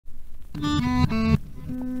Yeah,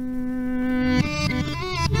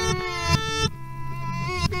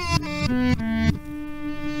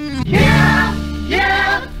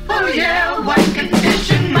 yeah, oh yeah, what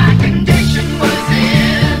condition my condition was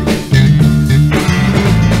in.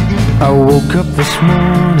 I woke up this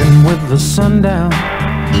morning with the sun down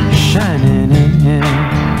shining in.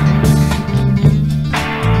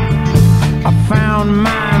 I found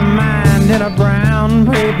my mind in a brown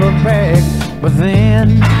paper bag, but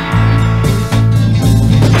then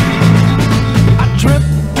I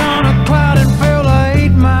tripped on a cloud and fell 8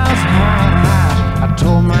 miles high. I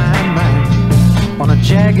tore my mind on a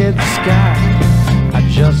jagged sky. I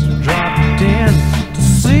just dropped in to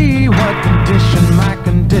see what condition my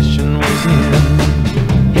condition was in.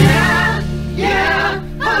 Yeah, yeah,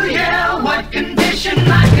 oh yeah, what condition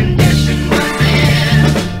my condition was in.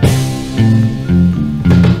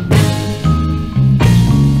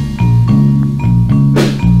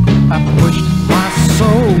 I pushed my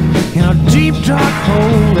soul in a deep dark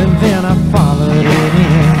hole and then I followed it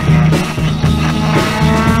in.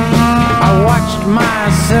 I watched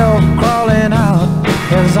myself crawling out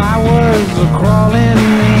as I was crawling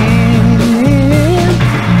in.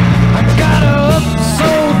 I got up so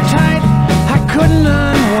tight I couldn't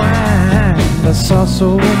unwind. I saw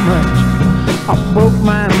so much, I broke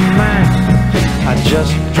my mind. I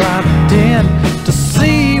just dropped in to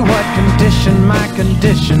see what condition my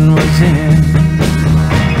condition was in.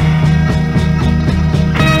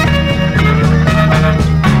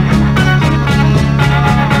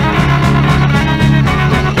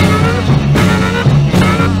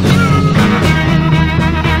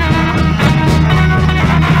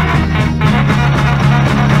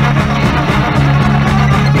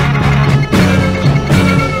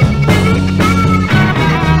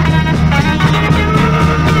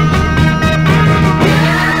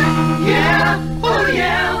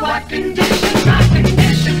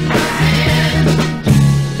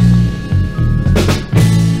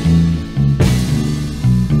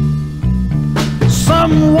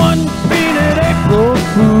 Someone painted April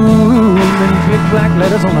Fool in big black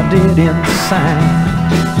letters on a dead-end sign.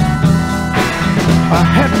 I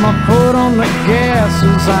had my foot on the gas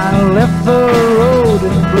as I left the road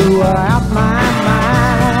and blew out my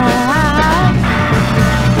mind.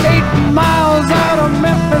 8 miles out of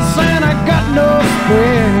Memphis and I got no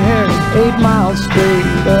spare. 8 miles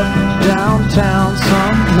straight up downtown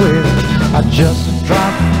somewhere. I just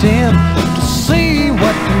dropped in to see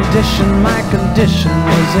what condition my condition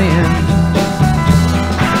was in.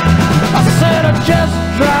 I said I just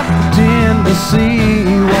dropped in to see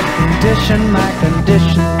what condition my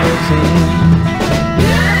condition was in.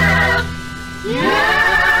 Yeah,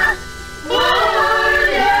 yeah, oh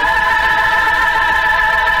yeah.